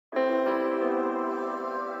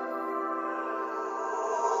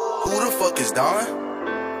fuck is Don?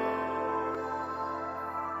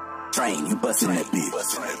 Train, you bustin' that bitch.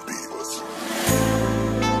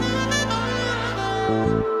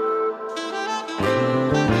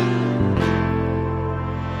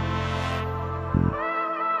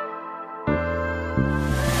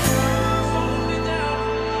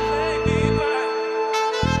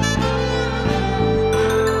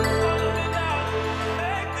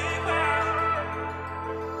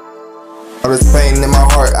 All this pain in my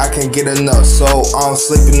heart, I can't get enough. So I'm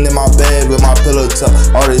sleeping in my bed with my pillow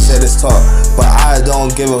tucked. All they said is talk, but I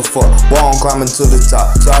don't give a fuck. Well, I'm climbing to the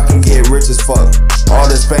top, so I can get rich as fuck. All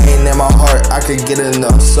this pain in my heart, I can't get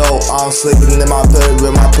enough. So I'm sleeping in my bed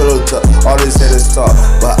with my pillow tucked. All they said is talk,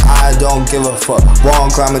 but I don't give a fuck. Well,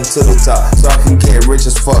 I'm climbing to the top, so I can get rich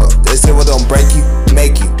as fuck. They say what don't break you,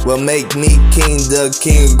 make you. Well, make me king, the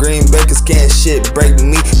king of green bakers. Can't shit break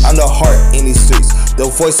me. I'm the heart in these streets, the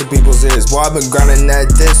voice of people's ears. Boy, I've been grinding at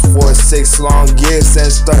this for 6 long years,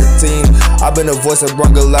 since 13. I've been a voice that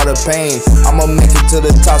brought a lot of pain. I'ma make it to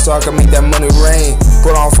the top so I can make that money rain.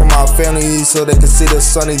 Put on for my family so they can see the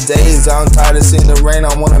sunny days. I'm tired of seeing the rain,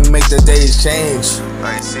 I wanna make the days change.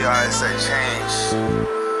 Like, see how I say change?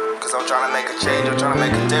 Cause I'm trying to make a change, I'm trying to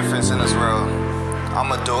make a difference in this world.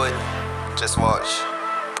 I'ma do it, just watch.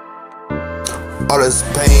 All this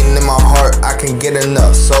pain in my heart, I can't get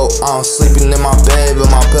enough. So I'm sleeping in my bed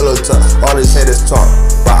with my pillow tucked. All these haters talk,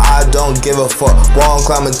 but I don't give a fuck. Well, I'm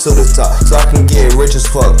climbing to the top, so I can get rich as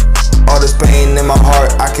fuck. All this pain in my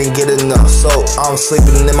heart, I can't get enough. So I'm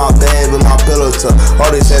sleeping in my bed with my pillow tucked.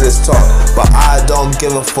 All these haters talk, but I don't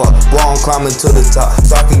give a fuck. Well, I'm climbing to the top,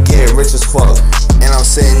 so I can get rich as fuck. And I'm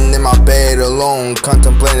sitting in my bed alone,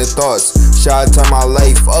 contemplating thoughts. Should I turn my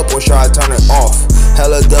life up or should I turn it off?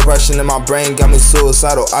 Hella depression in my brain got me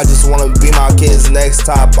suicidal. I just wanna be my kid's next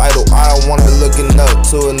top idol. I don't wanna looking up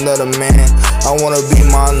to another man. I wanna be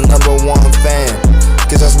my #1 fan.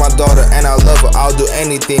 Cause that's my daughter and I love her. I'll do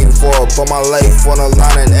anything for her. Put my life on the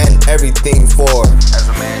line and everything for her. As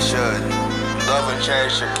a man should. Love and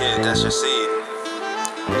cherish your kid, that's your seed.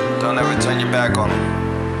 Don't ever turn your back on them.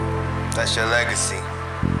 That's your legacy.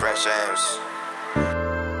 Brent James.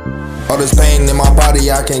 All this pain in my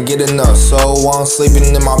body, I can't get enough. So I'm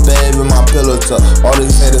sleeping in my bed with my pillow tucked. All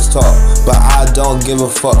these haters talk, but I don't give a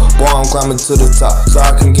fuck. Boy, I'm climbing to the top, so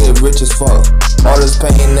I can get rich as fuck. All this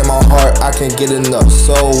pain in my heart, I can't get enough.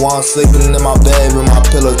 So I'm sleeping in my bed with my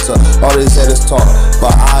pillow tucked. All these haters talk,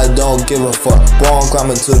 but I don't give a fuck. Boy, I'm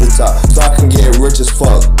climbing to the top, so I can get rich as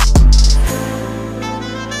fuck.